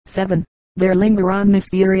7. There linger on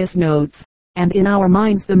mysterious notes, and in our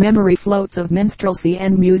minds the memory floats of minstrelsy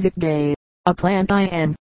and music gay. A plant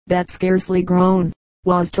that scarcely grown,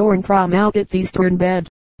 was torn from out its eastern bed,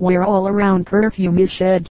 where all around perfume is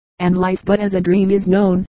shed, and life but as a dream is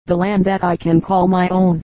known, the land that I can call my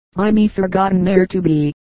own, by me forgotten ne'er to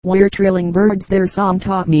be, where trilling birds their song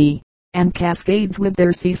taught me, and cascades with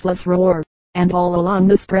their ceaseless roar, and all along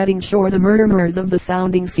the spreading shore the murmurs of the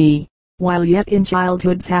sounding sea, while yet in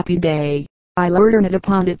childhood's happy day, I learned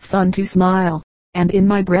upon its sun to smile, and in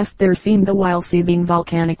my breast there seemed the while seething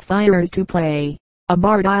volcanic fires to play. A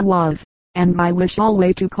bard I was, and my wish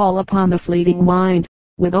always to call upon the fleeting wind,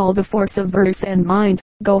 with all the force of verse and mind,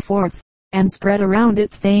 go forth, and spread around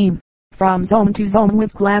its fame, from zone to zone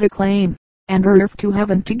with glad acclaim, and earth to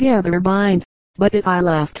heaven together bind. But it I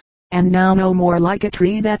left, and now no more, like a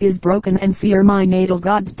tree that is broken and sere, my natal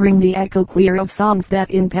gods bring the echo clear of songs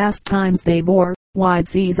that in past times they bore. Wide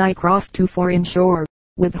seas I crossed to foreign shore,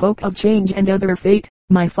 with hope of change and other fate.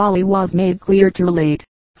 My folly was made clear too late,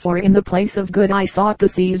 for in the place of good I sought the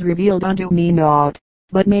seas revealed unto me naught,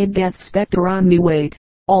 but made death's spectre on me wait.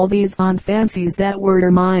 All these fond fancies that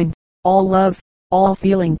were mine, all love, all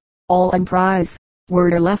feeling, all emprise,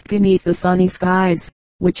 were left beneath the sunny skies,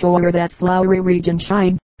 which o'er that flowery region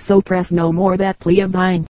shine. So press no more that plea of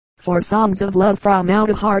thine, for songs of love from out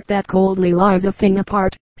a heart that coldly lies a thing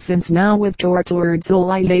apart. Since now with tortured soul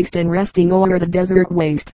I haste and resting o'er the desert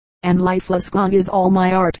waste, and lifeless gone is all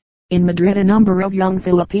my art. In Madrid a number of young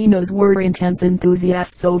Filipinos were intense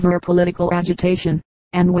enthusiasts over political agitation,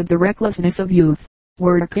 and with the recklessness of youth,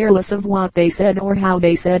 were careless of what they said or how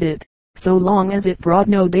they said it, so long as it brought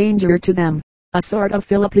no danger to them. A sort of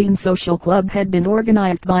Philippine social club had been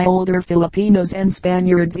organized by older Filipinos and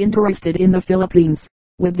Spaniards interested in the Philippines,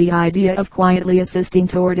 with the idea of quietly assisting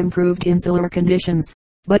toward improved insular conditions.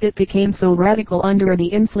 But it became so radical under the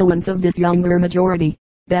influence of this younger majority,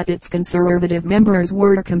 that its conservative members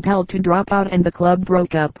were compelled to drop out and the club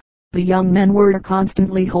broke up. The young men were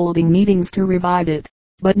constantly holding meetings to revive it,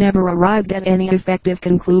 but never arrived at any effective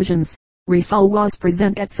conclusions. Rizal was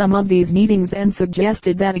present at some of these meetings and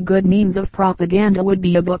suggested that a good means of propaganda would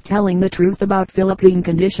be a book telling the truth about Philippine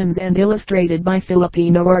conditions and illustrated by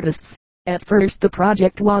Filipino artists. At first the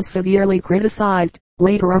project was severely criticized,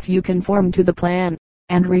 later a few conformed to the plan,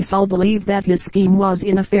 and Rizal believed that his scheme was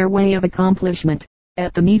in a fair way of accomplishment.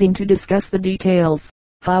 At the meeting to discuss the details,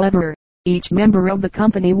 however, each member of the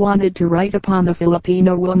company wanted to write upon the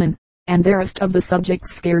Filipino woman, and the rest of the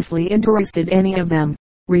subjects scarcely interested any of them.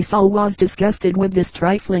 Rizal was disgusted with this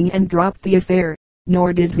trifling and dropped the affair,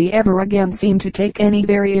 nor did he ever again seem to take any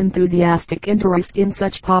very enthusiastic interest in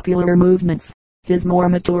such popular movements. His more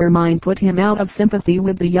mature mind put him out of sympathy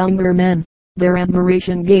with the younger men. Their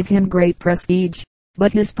admiration gave him great prestige,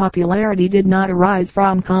 but his popularity did not arise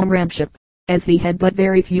from comradeship, as he had but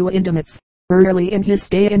very few intimates. Early in his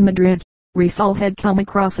stay in Madrid, Rizal had come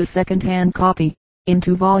across a second-hand copy, in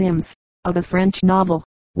 2 volumes, of a French novel,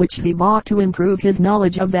 which he bought to improve his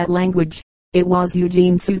knowledge of that language. It was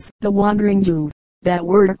Eugene Sue's The Wandering Jew, that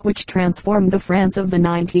work which transformed the France of the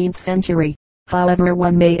 19th century. However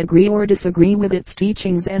one may agree or disagree with its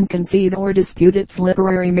teachings and concede or dispute its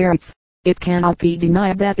literary merits, it cannot be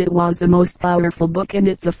denied that it was the most powerful book in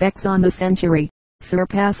its effects on the century,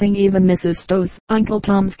 surpassing even Mrs. Stowe's Uncle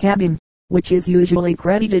Tom's Cabin, which is usually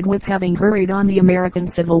credited with having hurried on the American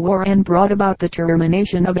Civil War and brought about the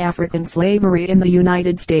termination of African slavery in the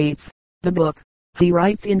United States. The book, he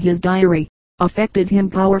writes in his diary, affected him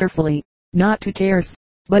powerfully, not to tears,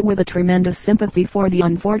 but with a tremendous sympathy for the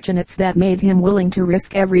unfortunates that made him willing to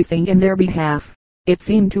risk everything in their behalf. It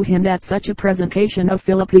seemed to him that such a presentation of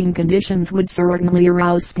Philippine conditions would certainly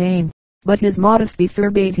arouse Spain, but his modesty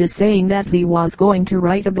forbade his saying that he was going to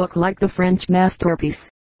write a book like the French masterpiece.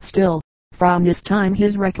 Still, from this time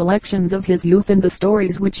his recollections of his youth and the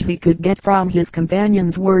stories which he could get from his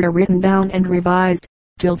companions were written down and revised,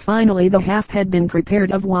 till finally the half had been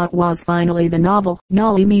prepared of what was finally the novel,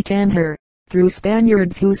 Noli Me Tangere. Through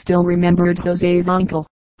Spaniards who still remembered Jose's uncle,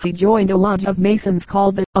 he joined a lodge of Masons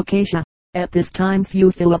called the Acacia. At this time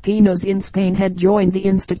few Filipinos in Spain had joined the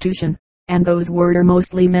institution, and those were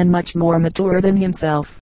mostly men much more mature than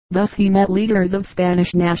himself. Thus he met leaders of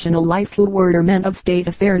Spanish national life who were men of state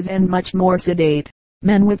affairs and much more sedate,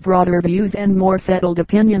 men with broader views and more settled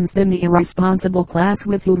opinions than the irresponsible class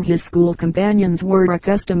with whom his school companions were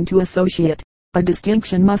accustomed to associate. A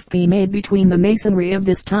distinction must be made between the Masonry of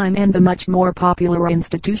this time and the much more popular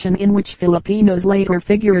institution in which Filipinos later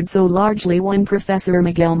figured so largely when Professor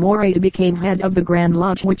Miguel Moreta became head of the Grand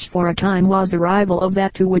Lodge, which for a time was a rival of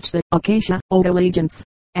that to which the Acacia owed allegiance,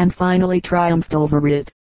 and finally triumphed over it.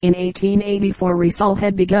 In 1884 Risoul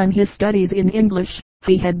had begun his studies in English.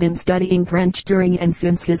 He had been studying French during and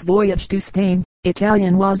since his voyage to Spain.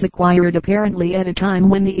 Italian was acquired apparently at a time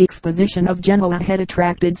when the Exposition of Genoa had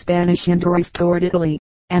attracted Spanish interest toward Italy,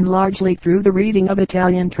 and largely through the reading of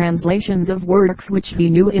Italian translations of works which he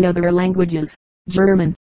knew in other languages.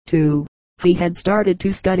 German, too, he had started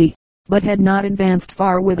to study, but had not advanced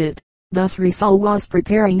far with it. Thus Risoul was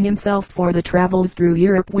preparing himself for the travels through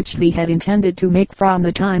Europe which he had intended to make from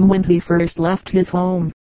the time when he first left his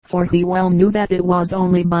home. For he well knew that it was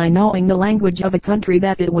only by knowing the language of a country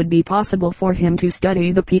that it would be possible for him to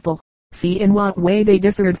study the people, see in what way they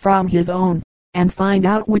differed from his own, and find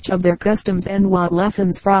out which of their customs and what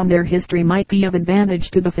lessons from their history might be of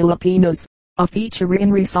advantage to the Filipinos. A feature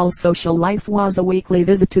in Risoul's social life was a weekly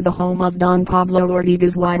visit to the home of Don Pablo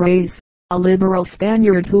Ortigas Juarez, a liberal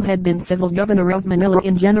Spaniard who had been civil governor of Manila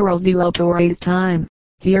in General de la Torre's time.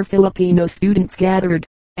 Here Filipino students gathered,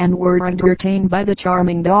 and were entertained by the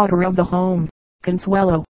charming daughter of the home,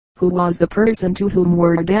 Consuelo, who was the person to whom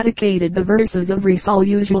were dedicated the verses of Risoul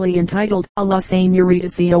usually entitled A la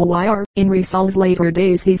Señorita Coir. In Risoul's later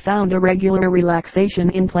days he found a regular relaxation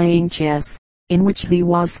in playing chess, in which he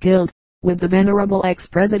was skilled, with the venerable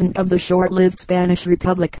ex-president of the short-lived Spanish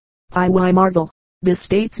Republic, Pi y Margall. This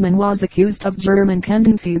statesman was accused of German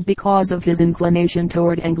tendencies because of his inclination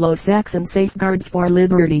toward Anglo-Saxon safeguards for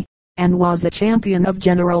liberty, and was a champion of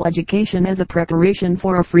general education as a preparation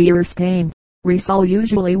for a freer Spain. Risoul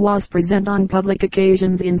usually was present on public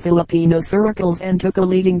occasions in Filipino circles and took a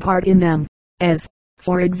leading part in them, as,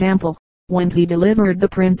 for example, when he delivered the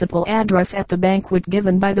principal address at the banquet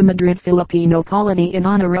given by the Madrid Filipino colony in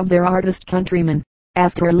honor of their artist countrymen.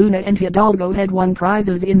 After Luna and Hidalgo had won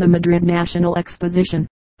prizes in the Madrid National Exposition,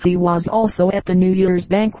 he was also at the New Year's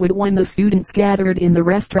banquet when the students gathered in the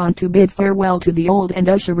restaurant to bid farewell to the old and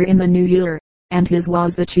usher in the new year, and his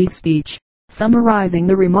was the chief speech, summarizing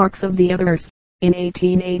the remarks of the others. In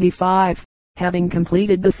 1885, having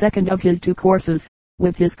completed the second of his two courses,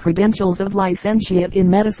 with his credentials of licentiate in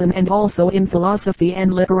medicine and also in philosophy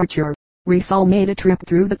and literature, Risoul made a trip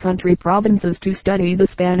through the country provinces to study the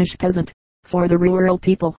Spanish peasant. For the rural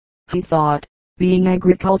people, he thought, being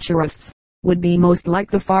agriculturists, would be most like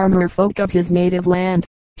the farmer folk of his native land.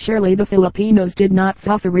 Surely the Filipinos did not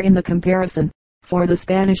suffer in the comparison, for the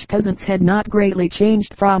Spanish peasants had not greatly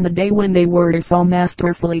changed from the day when they were so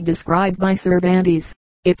masterfully described by Cervantes.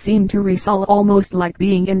 It seemed to Risoul almost like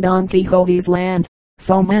being in Don Quixote's land.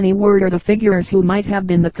 So many were the figures who might have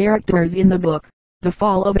been the characters in the book. The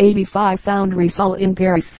fall of '85 found Risoul in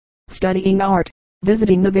Paris, studying art,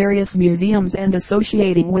 visiting the various museums and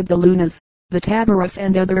associating with the Lunas, the Tabaras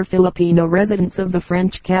and other Filipino residents of the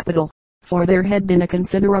French capital, for there had been a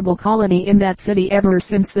considerable colony in that city ever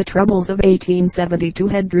since the troubles of 1872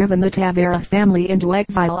 had driven the Tavera family into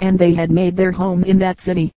exile and they had made their home in that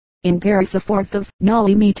city. In Paris a fourth of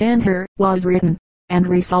Noli Me Tangere was written, and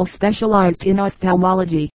Risoul specialized in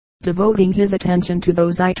ophthalmology, devoting his attention to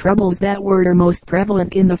those eye troubles that were most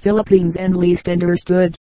prevalent in the Philippines and least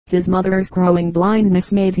understood. His mother's growing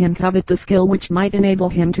blindness made him covet the skill which might enable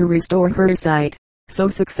him to restore her sight. So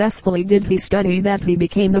successfully did he study that he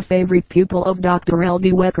became the favorite pupil of Dr. L.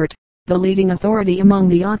 de Weckert, the leading authority among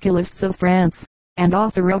the oculists of France, and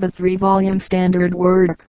author of a 3-volume standard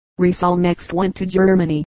work. Risoul next went to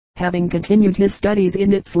Germany, having continued his studies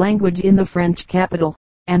in its language in the French capital,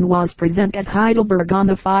 and was present at Heidelberg on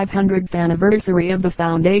the 500th anniversary of the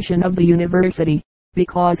foundation of the university.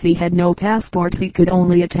 Because he had no passport he could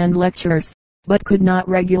only attend lectures, but could not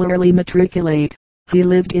regularly matriculate. He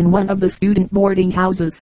lived in one of the student boarding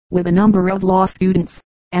houses, with a number of law students,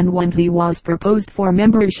 and when he was proposed for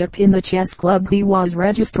membership in the chess club he was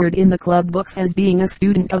registered in the club books as being a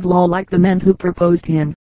student of law like the men who proposed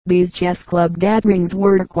him. These chess club gatherings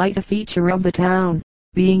were quite a feature of the town,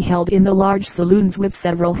 being held in the large saloons with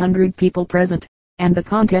several hundred people present, and the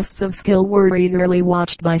contests of skill were eagerly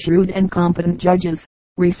watched by shrewd and competent judges.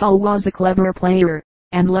 Risoul was a clever player,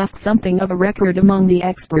 and left something of a record among the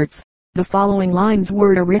experts. The following lines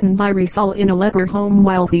were written by Risoul in a letter home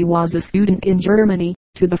while he was a student in Germany,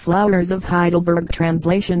 to the flowers of Heidelberg.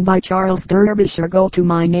 Translation by Charles Derbyshire. Go to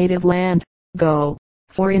my native land, go,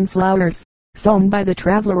 for in flowers, sown by the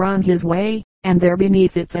traveler on his way, and there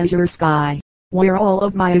beneath its azure sky, where all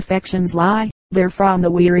of my affections lie, there from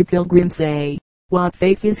the weary pilgrim say, what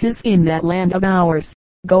faith is his in that land of ours?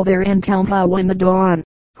 Go there and tell how when the dawn,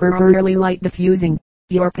 her early light diffusing,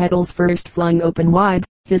 your petals first flung open wide,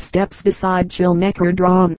 his steps beside chill necker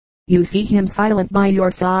drawn, you see him silent by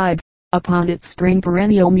your side, upon its spring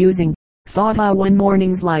perennial musing, saw how when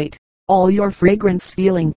morning's light, all your fragrance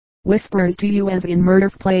stealing, whispers to you as in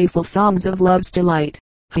mirth playful songs of love's delight,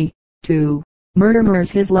 He, too,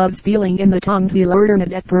 murmurs his love's feeling in the tongue he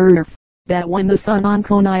learned at birth, that when the sun on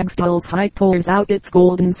Konigstuhl's height pours out its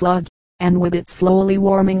golden flood, and with its slowly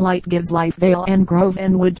warming light gives life vale and grove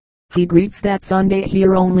and wood, he greets that Sunday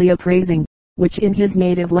here only appraising, which in his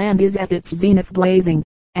native land is at its zenith blazing,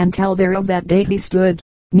 and tell there of that day he stood,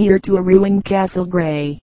 near to a ruined castle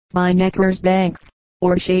grey, by Neckar's banks,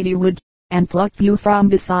 or shady wood, and plucked you from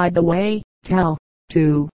beside the way. Tell,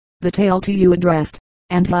 too, the tale to you addressed,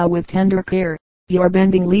 and how with tender care, your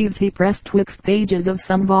bending leaves he pressed twixt pages of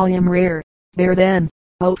some volume rare. There then,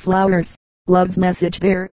 O flowers, love's message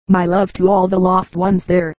there, my love to all the lost ones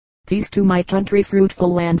there, peace to my country,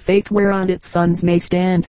 fruitful land, faith whereon its sons may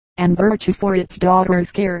stand, and virtue for its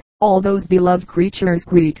daughters' care. All those beloved creatures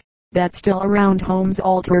greet, that still around home's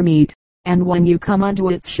altar meet, and when you come unto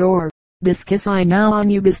its shore, this kiss I now on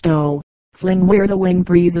you bestow. Fling where the winged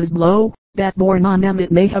breezes blow, that borne on them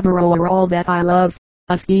it may hover o'er all that I love,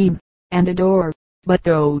 esteem, and adore. But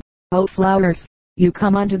though, O flowers, you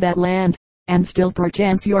come unto that land, and still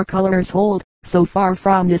perchance your colors hold, so far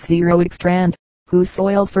from this heroic strand, whose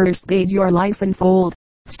soil first bade your life unfold,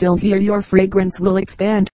 still here your fragrance will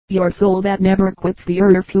expand, your soul that never quits the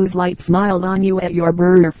earth, whose light smiled on you at your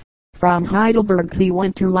birth. From Heidelberg he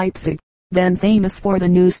went to Leipzig, then famous for the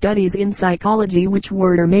new studies in psychology which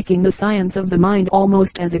were making the science of the mind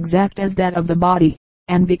almost as exact as that of the body,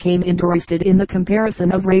 and became interested in the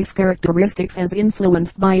comparison of race characteristics as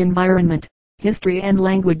influenced by environment, history and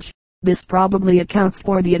language. This probably accounts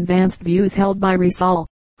for the advanced views held by Rizal,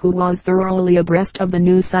 who was thoroughly abreast of the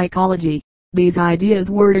new psychology. These ideas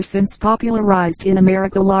were since popularized in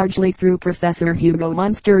America largely through Professor Hugo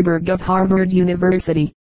Munsterberg of Harvard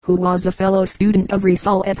University, who was a fellow student of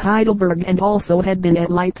Rizal at Heidelberg and also had been at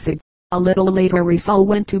Leipzig. A little later Rizal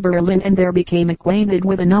went to Berlin and there became acquainted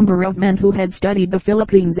with a number of men who had studied the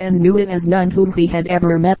Philippines and knew it as none whom he had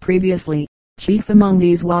ever met previously. Chief among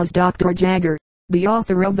these was Dr. Jagger, the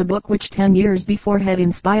author of the book which 10 years before had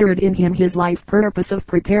inspired in him his life purpose of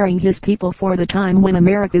preparing his people for the time when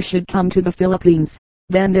America should come to the Philippines.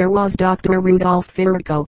 Then there was Dr. Rudolf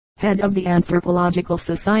Virchow, head of the Anthropological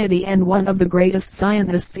Society and one of the greatest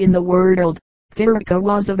scientists in the world. Virchow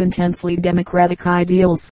was of intensely democratic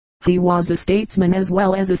ideals. He was a statesman as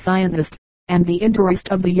well as a scientist, and the interest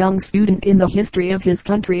of the young student in the history of his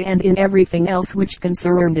country and in everything else which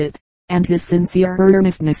concerned it, and his sincere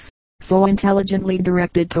earnestness, so intelligently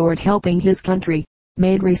directed toward helping his country,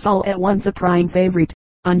 made Rizal at once a prime favorite.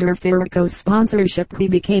 Under Virchow's sponsorship he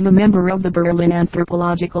became a member of the Berlin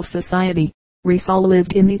Anthropological Society. Rizal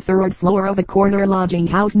lived in the third floor of a corner lodging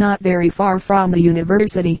house not very far from the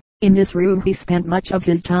university. In this room he spent much of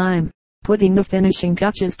his time, putting the finishing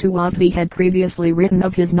touches to what he had previously written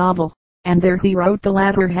of his novel, and there he wrote the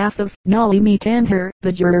latter half of Nolly Me Tandher.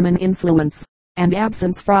 The German influence, and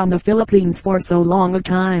absence from the Philippines for so long a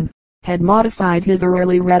time, had modified his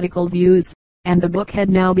early radical views, and the book had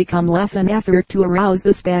now become less an effort to arouse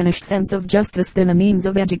the Spanish sense of justice than a means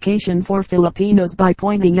of education for Filipinos by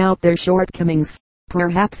pointing out their shortcomings.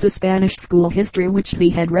 Perhaps the Spanish school history which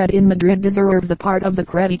he had read in Madrid deserves a part of the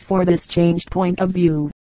credit for this changed point of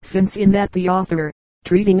view, since in that the author,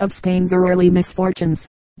 treating of Spain's early misfortunes,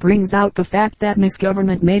 brings out the fact that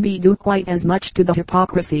misgovernment may be due quite as much to the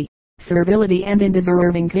hypocrisy, servility and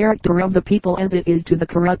undeserving character of the people as it is to the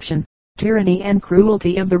corruption, tyranny and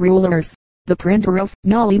cruelty of the rulers. The printer of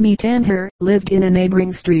Nolly Me Tandher lived in a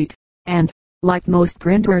neighboring street, and, like most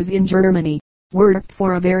printers in Germany, worked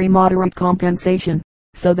for a very moderate compensation,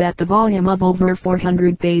 so that the volume of over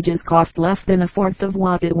 400 pages cost less than a fourth of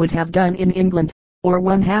what it would have done in England, or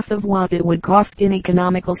one half of what it would cost in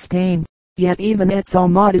economical Spain. Yet even at so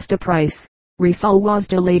modest a price, Rizal was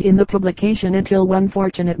delayed in the publication until one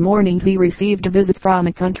fortunate morning he received a visit from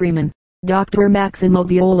a countryman, Dr. Maximo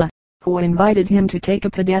Viola, who invited him to take a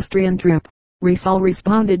pedestrian trip. Rizal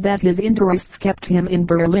responded that his interests kept him in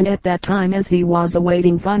Berlin at that time as he was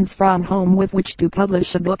awaiting funds from home with which to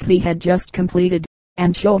publish a book he had just completed,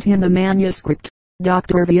 and showed him the manuscript.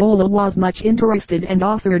 Dr. Viola was much interested and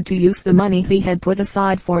offered to use the money he had put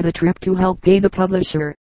aside for the trip to help pay the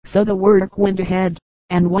publisher. So the work went ahead,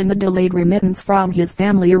 and when the delayed remittance from his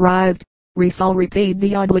family arrived, Rizal repaid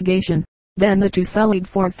the obligation. Then the two sallied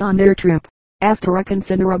forth on their trip. After a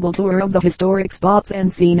considerable tour of the historic spots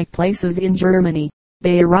and scenic places in Germany,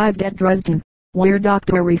 they arrived at Dresden, where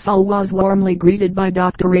Dr. Rizal was warmly greeted by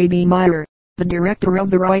Dr. A.B. Meyer, the director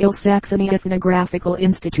of the Royal Saxony Ethnographical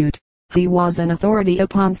Institute. He was an authority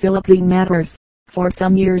upon Philippine matters. For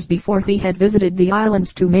some years before he had visited the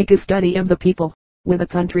islands to make a study of the people. With a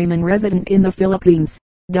countryman resident in the Philippines,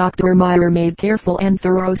 Dr. Meyer made careful and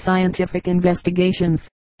thorough scientific investigations,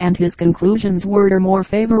 and his conclusions were more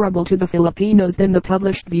favorable to the Filipinos than the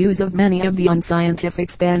published views of many of the unscientific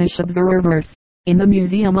Spanish observers. In the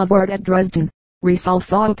Museum of Art at Dresden, Rizal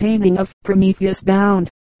saw a painting of Prometheus Bound,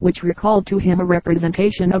 which recalled to him a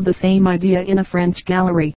representation of the same idea in a French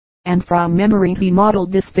gallery, and from memory he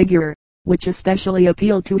modeled this figure, which especially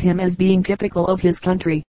appealed to him as being typical of his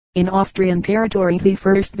country. In Austrian territory he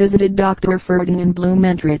first visited Dr. Ferdinand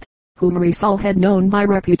Blumentritt, whom Rizal had known by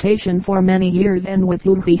reputation for many years and with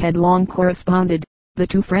whom he had long corresponded. The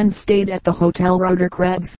two friends stayed at the Hotel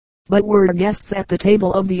Roderkreuz, but were guests at the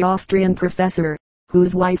table of the Austrian professor,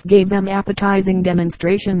 whose wife gave them appetizing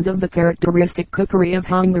demonstrations of the characteristic cookery of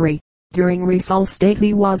Hungary. During Rizal's stay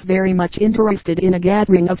he was very much interested in a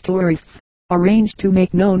gathering of tourists, arranged to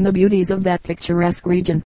make known the beauties of that picturesque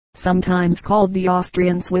region, sometimes called the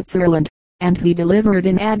Austrian Switzerland, and he delivered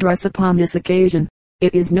an address upon this occasion.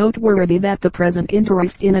 It is noteworthy that the present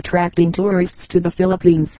interest in attracting tourists to the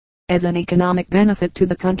Philippines, as an economic benefit to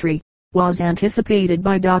the country, was anticipated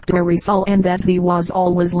by Dr. Rizal, and that he was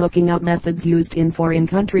always looking up methods used in foreign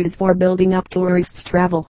countries for building up tourists'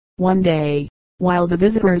 travel. One day, while the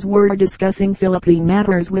visitors were discussing Philippine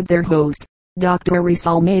matters with their host, Dr.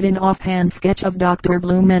 Rizal made an offhand sketch of Dr.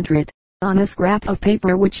 Blumentritt, on a scrap of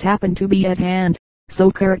paper which happened to be at hand, so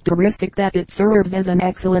characteristic that it serves as an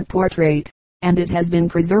excellent portrait, and it has been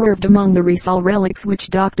preserved among the Rizal relics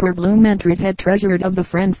which Dr. Blumentritt had treasured of the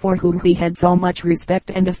friend for whom he had so much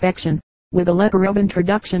respect and affection. With a letter of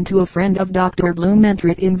introduction to a friend of Dr.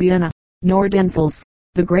 Blumentritt in Vienna, Nordenfels,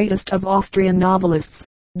 the greatest of Austrian novelists,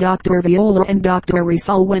 Dr. Viola and Dr.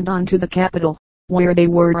 Rizal went on to the capital, where they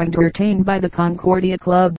were entertained by the Concordia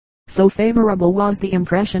Club. So favorable was the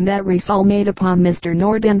impression that Rizal made upon Mr.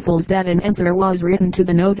 Nordenfels that an answer was written to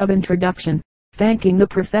the note of introduction, thanking the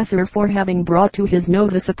professor for having brought to his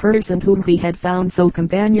notice a person whom he had found so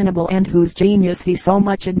companionable and whose genius he so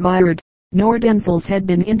much admired. Nordenfels had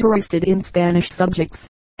been interested in Spanish subjects,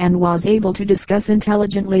 and was able to discuss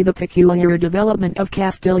intelligently the peculiar development of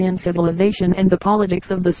Castilian civilization and the politics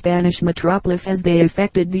of the Spanish metropolis as they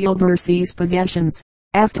affected the overseas possessions.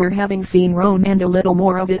 After having seen Rome and a little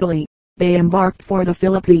more of Italy, they embarked for the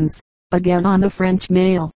Philippines, again on the French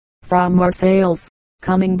mail, from Marseilles,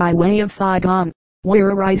 coming by way of Saigon, where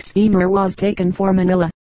a rice steamer was taken for Manila.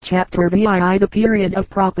 Chapter VII. The period of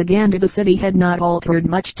propaganda. The city had not altered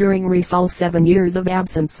much during Rizal's 7 years of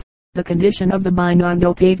absence. The condition of the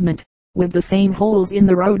Binondo pavement, with the same holes in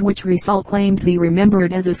the road which Rizal claimed he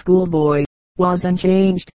remembered as a schoolboy, was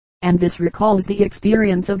unchanged, and this recalls the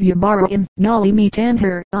experience of Ybarra in Noli Me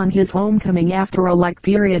Tangere on his homecoming after a like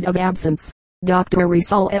period of absence. Dr.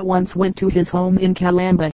 Rizal at once went to his home in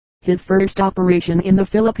Calamba. His first operation in the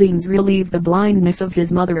Philippines relieved the blindness of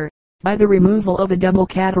his mother, by the removal of a double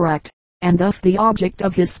cataract, and thus the object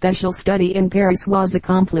of his special study in Paris was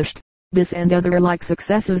accomplished. This and other like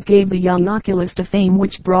successes gave the young oculist a fame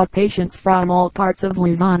which brought patients from all parts of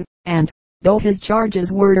Luzon, and, though his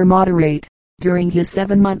charges were moderate, during his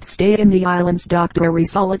 7-month stay in the islands Dr.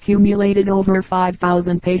 Rizal accumulated over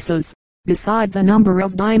 5,000 pesos, besides a number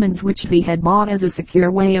of diamonds which he had bought as a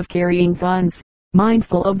secure way of carrying funds.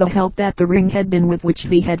 Mindful of the help that the ring had been with which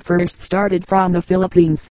he had first started from the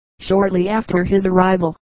Philippines, shortly after his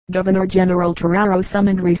arrival, Governor General Torraro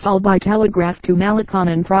summoned Rizal by telegraph to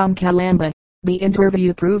Malacanan from Calamba. The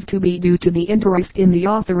interview proved to be due to the interest in the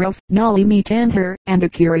author of Noli Me Tangere, and a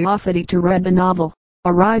curiosity to read the novel,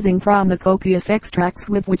 arising from the copious extracts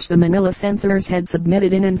with which the Manila censors had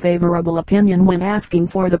submitted an unfavorable opinion when asking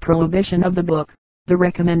for the prohibition of the book. The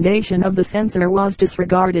recommendation of the censor was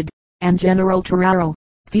disregarded, and General Torraro,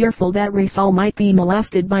 fearful that Rizal might be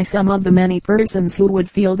molested by some of the many persons who would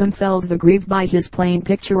feel themselves aggrieved by his plain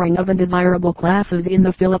picturing of undesirable classes in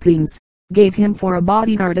the Philippines, gave him for a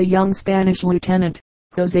bodyguard a young Spanish lieutenant,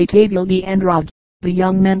 Jose Tavil de Andrade. The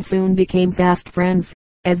young men soon became fast friends,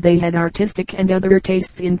 as they had artistic and other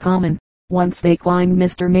tastes in common. Once they climbed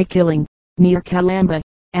Mr. Makiling, near Calamba,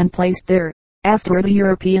 and placed there, after the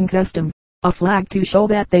European custom, a flag to show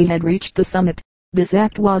that they had reached the summit. This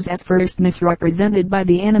act was at first misrepresented by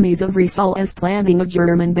the enemies of Rizal as planting a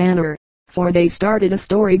German banner, for they started a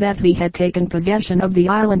story that he had taken possession of the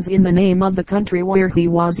islands in the name of the country where he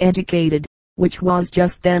was educated, which was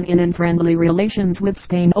just then in unfriendly relations with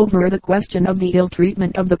Spain over the question of the ill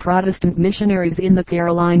treatment of the Protestant missionaries in the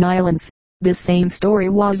Caroline Islands. This same story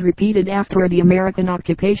was repeated after the American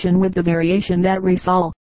occupation, with the variation that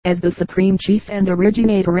Rizal, as the supreme chief and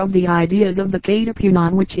originator of the ideas of the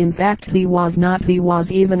Katipunan, which in fact he was not, he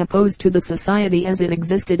was even opposed to the society as it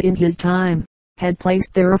existed in his time, had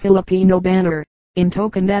placed there a Filipino banner, in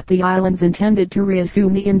token that the islands intended to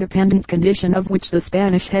reassume the independent condition of which the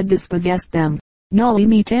Spanish had dispossessed them. Noli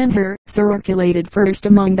me tangere circulated first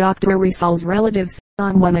among Dr. Risal's relatives.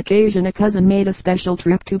 On one occasion a cousin made a special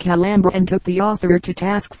trip to Calambra and took the author to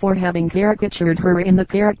task for having caricatured her in the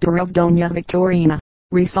character of Dona Victorina.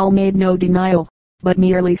 Risal made no denial, but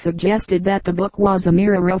merely suggested that the book was a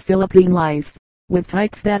mirror of Philippine life, with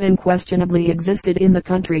types that unquestionably existed in the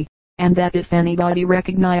country, and that if anybody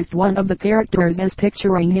recognized one of the characters as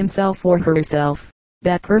picturing himself or herself,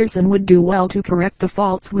 that person would do well to correct the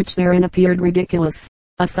faults which therein appeared ridiculous.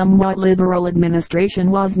 A somewhat liberal administration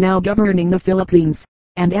was now governing the Philippines,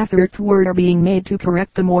 and efforts were being made to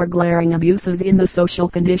correct the more glaring abuses in the social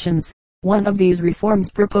conditions. One of these reforms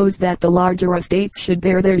proposed that the larger estates should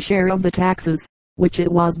bear their share of the taxes, which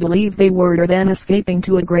it was believed they were then escaping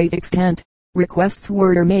to a great extent. Requests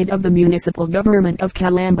were made of the municipal government of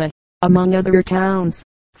Calamba, among other towns,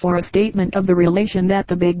 for a statement of the relation that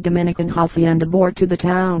the big Dominican hacienda bore to the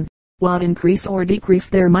town, what increase or decrease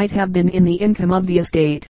there might have been in the income of the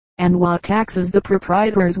estate, and what taxes the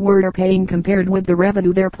proprietors were paying compared with the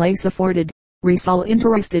revenue their place afforded. Risal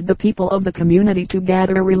interested the people of the community to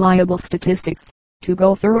gather reliable statistics, to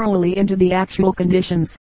go thoroughly into the actual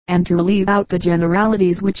conditions, and to leave out the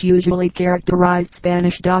generalities which usually characterized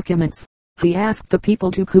Spanish documents. He asked the people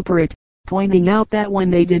to cooperate, pointing out that when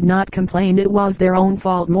they did not complain it was their own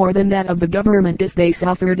fault more than that of the government if they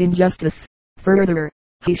suffered injustice. Further,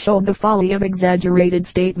 he showed the folly of exaggerated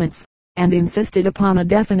statements, and insisted upon a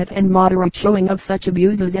definite and moderate showing of such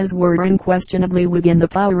abuses as were unquestionably within the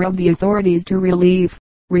power of the authorities to relieve.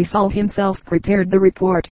 Risal himself prepared the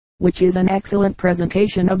report, which is an excellent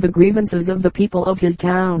presentation of the grievances of the people of his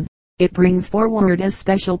town. It brings forward as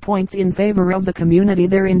special points in favor of the community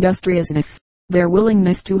their industriousness, their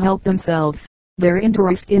willingness to help themselves, their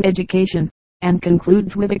interest in education, and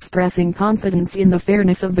concludes with expressing confidence in the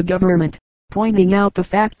fairness of the government, pointing out the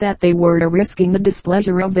fact that they were risking the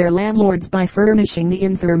displeasure of their landlords by furnishing the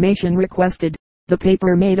information requested. The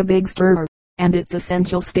paper made a big stir, and its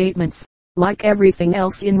essential statements, like everything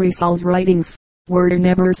else in Risal's writings, were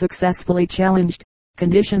never successfully challenged.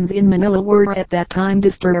 Conditions in Manila were at that time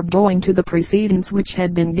disturbed owing to the precedence which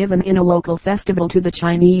had been given in a local festival to the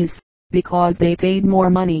Chinese. Because they paid more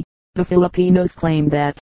money, the Filipinos claimed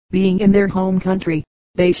that, being in their home country,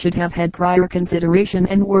 they should have had prior consideration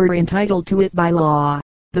and were entitled to it by law.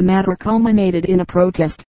 The matter culminated in a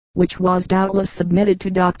protest, which was doubtless submitted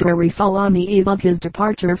to Dr. Risal on the eve of his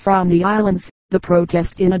departure from the islands. The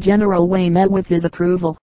protest in a general way met with his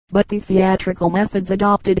approval, but the theatrical methods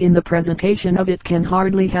adopted in the presentation of it can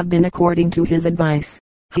hardly have been according to his advice.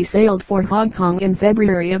 He sailed for Hong Kong in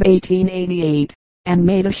February of 1888. And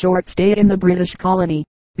made a short stay in the British colony,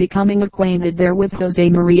 becoming acquainted there with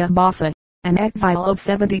Jose Maria Basa, an exile of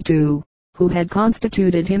 72, who had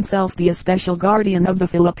constituted himself the especial guardian of the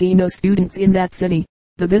Filipino students in that city.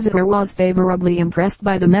 The visitor was favorably impressed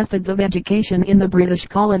by the methods of education in the British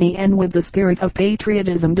colony and with the spirit of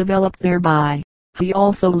patriotism developed thereby. He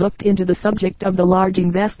also looked into the subject of the large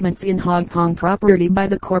investments in Hong Kong property by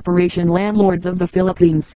the corporation landlords of the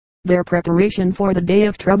Philippines, their preparation for the day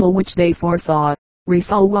of trouble which they foresaw.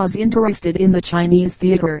 Risal was interested in the Chinese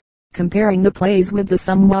theater, comparing the plays with the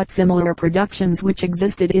somewhat similar productions which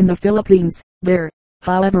existed in the Philippines. There,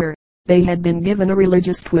 however, they had been given a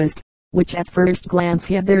religious twist, which at first glance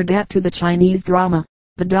hid their debt to the Chinese drama.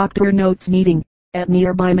 The doctor notes meeting, at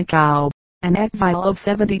nearby Macau, an exile of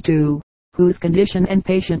 72, whose condition and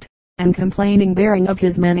patient, and complaining bearing of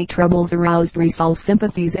his many troubles aroused Risal's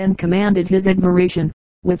sympathies and commanded his admiration.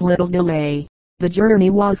 With little delay, the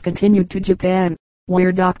journey was continued to Japan,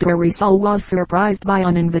 where Dr. Risal was surprised by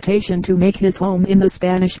an invitation to make his home in the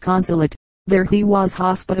Spanish consulate. There he was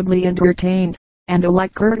hospitably entertained, and a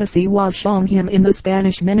like courtesy was shown him in the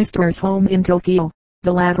Spanish minister's home in Tokyo.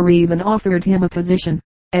 The latter even offered him a position,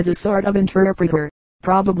 as a sort of interpreter,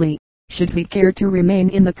 probably, should he care to remain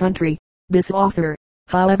in the country. This offer,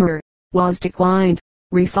 however, was declined.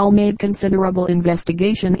 Risal made considerable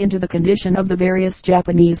investigation into the condition of the various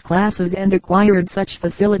Japanese classes and acquired such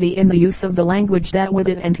facility in the use of the language that with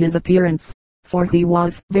it and his appearance, for he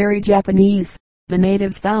was very Japanese, the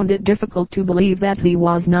natives found it difficult to believe that he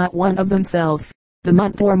was not one of themselves. The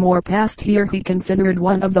month or more past here he considered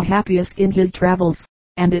one of the happiest in his travels,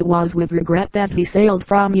 and it was with regret that he sailed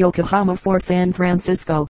from Yokohama for San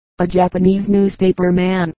Francisco. A Japanese newspaper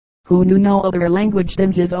man, who knew no other language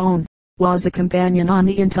than his own, was a companion on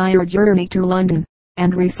the entire journey to London,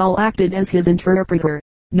 and Risal acted as his interpreter.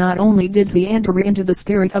 Not only did he enter into the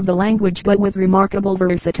spirit of the language, but with remarkable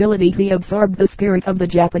versatility he absorbed the spirit of the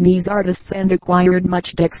Japanese artists and acquired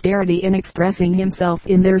much dexterity in expressing himself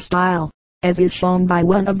in their style, as is shown by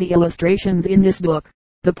one of the illustrations in this book.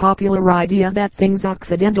 The popular idea that things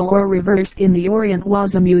occidental or reversed in the Orient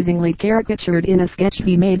was amusingly caricatured in a sketch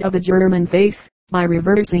he made of a German face. By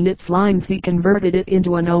reversing its lines he converted it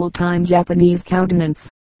into an old-time Japanese countenance.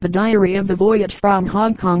 The diary of the voyage from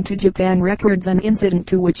Hong Kong to Japan records an incident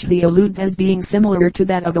to which he alludes as being similar to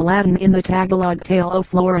that of Aladdin in the Tagalog tale of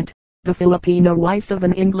Florent. The Filipino wife of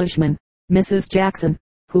an Englishman, Mrs. Jackson,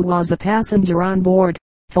 who was a passenger on board,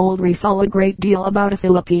 told Rizal a great deal about a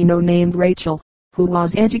Filipino named Rachel, who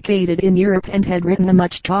was educated in Europe and had written a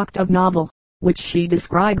much talked of novel, which she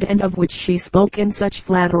described and of which she spoke in such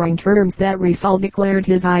flattering terms that Rizal declared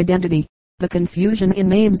his identity. The confusion in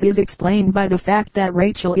names is explained by the fact that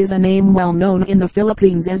Rachel is a name well known in the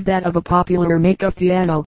Philippines as that of a popular make of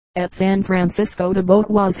piano. At San Francisco the boat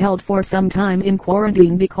was held for some time in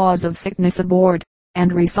quarantine because of sickness aboard,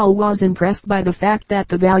 and Rizal was impressed by the fact that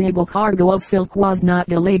the valuable cargo of silk was not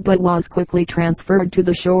delayed but was quickly transferred to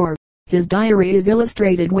the shore. His diary is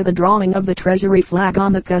illustrated with a drawing of the Treasury flag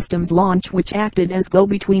on the customs launch which acted as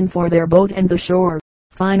go-between for their boat and the shore.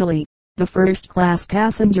 Finally, the first-class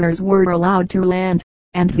passengers were allowed to land,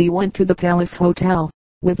 and he went to the Palace Hotel.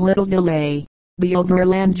 With little delay, the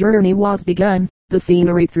overland journey was begun. The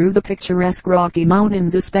scenery through the picturesque Rocky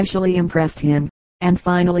Mountains especially impressed him, and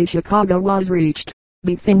finally Chicago was reached.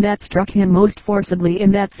 The thing that struck him most forcibly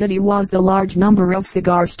in that city was the large number of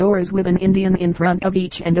cigar stores with an Indian in front of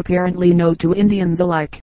each and apparently known to Indians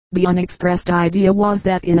alike. The unexpressed idea was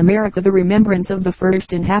that in America the remembrance of the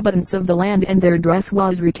first inhabitants of the land and their dress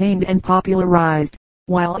was retained and popularized,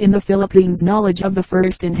 while in the Philippines knowledge of the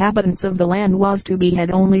first inhabitants of the land was to be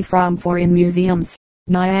had only from foreign museums.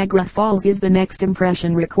 Niagara Falls is the next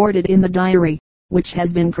impression recorded in the diary, which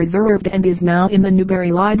has been preserved and is now in the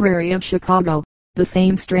Newberry Library of Chicago. The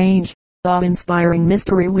same strange, awe-inspiring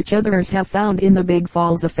mystery which others have found in the Big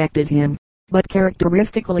Falls affected him, but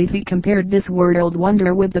characteristically he compared this world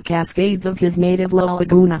wonder with the cascades of his native La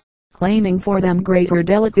Laguna, claiming for them greater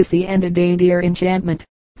delicacy and a daintier enchantment.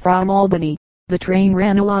 From Albany, the train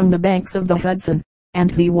ran along the banks of the Hudson,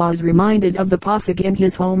 and he was reminded of the Pasig in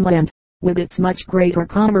his homeland, with its much greater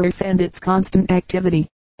commerce and its constant activity.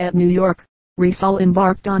 At New York, Rizal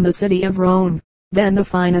embarked on the City of Rome, then the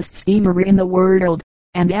finest steamer in the world,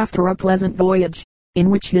 and after a pleasant voyage, in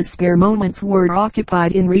which his spare moments were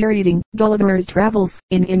occupied in rereading Gulliver's Travels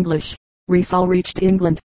in English, Rizal reached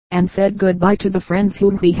England, and said goodbye to the friends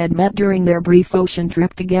whom he had met during their brief ocean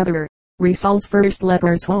trip together. Rizal's first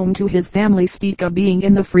letters home to his family speak of being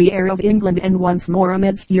in the free air of England and once more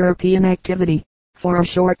amidst European activity. For a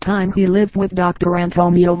short time he lived with Dr.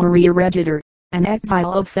 Antonio Maria Regider, an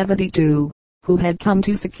exile of 72, who had come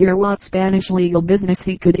to secure what Spanish legal business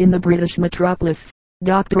he could in the British metropolis.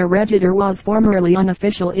 Dr. Regider was formerly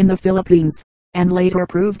unofficial in the Philippines, and later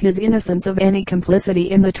proved his innocence of any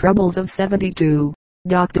complicity in the troubles of 72.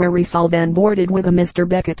 Dr. Rizal then boarded with a Mr.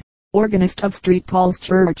 Beckett, organist of St. Paul's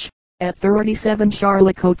Church, at 37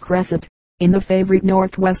 Charlecote Crescent, in the favorite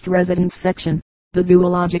Northwest residence section. The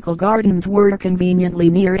zoological gardens were conveniently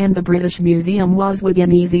near and the British Museum was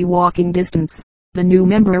within easy walking distance. The new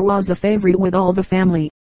member was a favorite with all the family,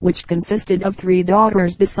 which consisted of 3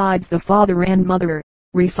 daughters besides the father and mother.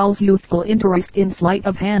 Rizal's youthful interest in sleight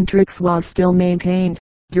of hand tricks was still maintained.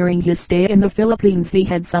 During his stay in the Philippines he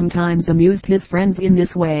had sometimes amused his friends in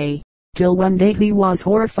this way, till one day he was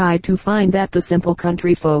horrified to find that the simple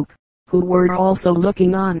country folk, who were also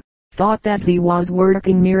looking on, thought that he was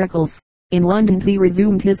working miracles. In London he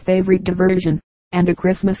resumed his favorite diversion, and a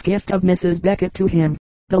Christmas gift of Mrs. Beckett to him,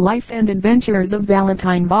 The Life and Adventures of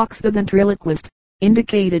Valentine Vaux the Ventriloquist,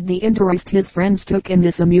 indicated the interest his friends took in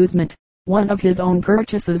this amusement. One of his own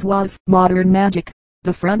purchases was Modern Magic,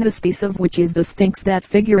 the frontispiece of which is the Sphinx that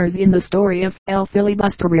figures in the story of El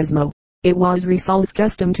Filibusterismo. It was Rizal's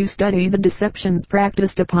custom to study the deceptions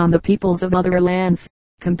practiced upon the peoples of other lands,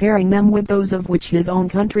 comparing them with those of which his own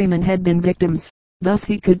countrymen had been victims. Thus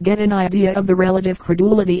he could get an idea of the relative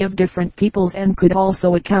credulity of different peoples and could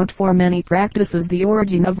also account for many practices the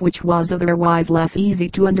origin of which was otherwise less easy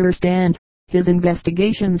to understand. His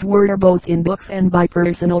investigations were both in books and by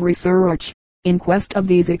personal research. In quest of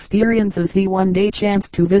these experiences he one day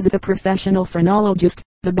chanced to visit a professional phrenologist.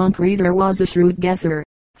 The bunk reader was a shrewd guesser,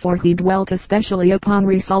 for he dwelt especially upon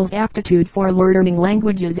Rizal's aptitude for learning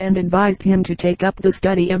languages and advised him to take up the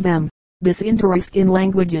study of them. This interest in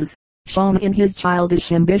languages, shown in his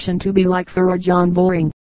childish ambition to be like Sir John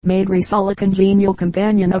Boring, made Rizal a congenial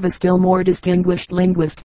companion of a still more distinguished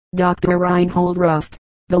linguist, Dr. Reinhold Rust,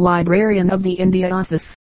 the librarian of the India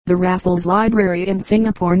Office. The Raffles Library in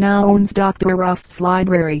Singapore now owns Dr. Rust's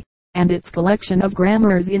library, and its collection of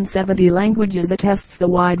grammars in 70 languages attests the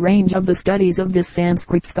wide range of the studies of this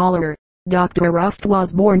Sanskrit scholar. Dr. Rust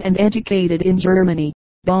was born and educated in Germany,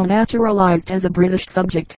 though naturalized as a British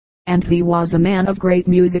subject, and he was a man of great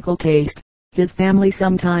musical taste. His family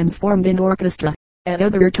sometimes formed an orchestra, at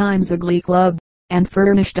other times a glee club, and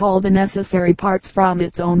furnished all the necessary parts from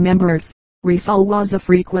its own members. Riesel was a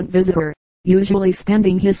frequent visitor, usually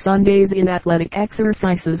spending his Sundays in athletic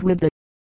exercises with the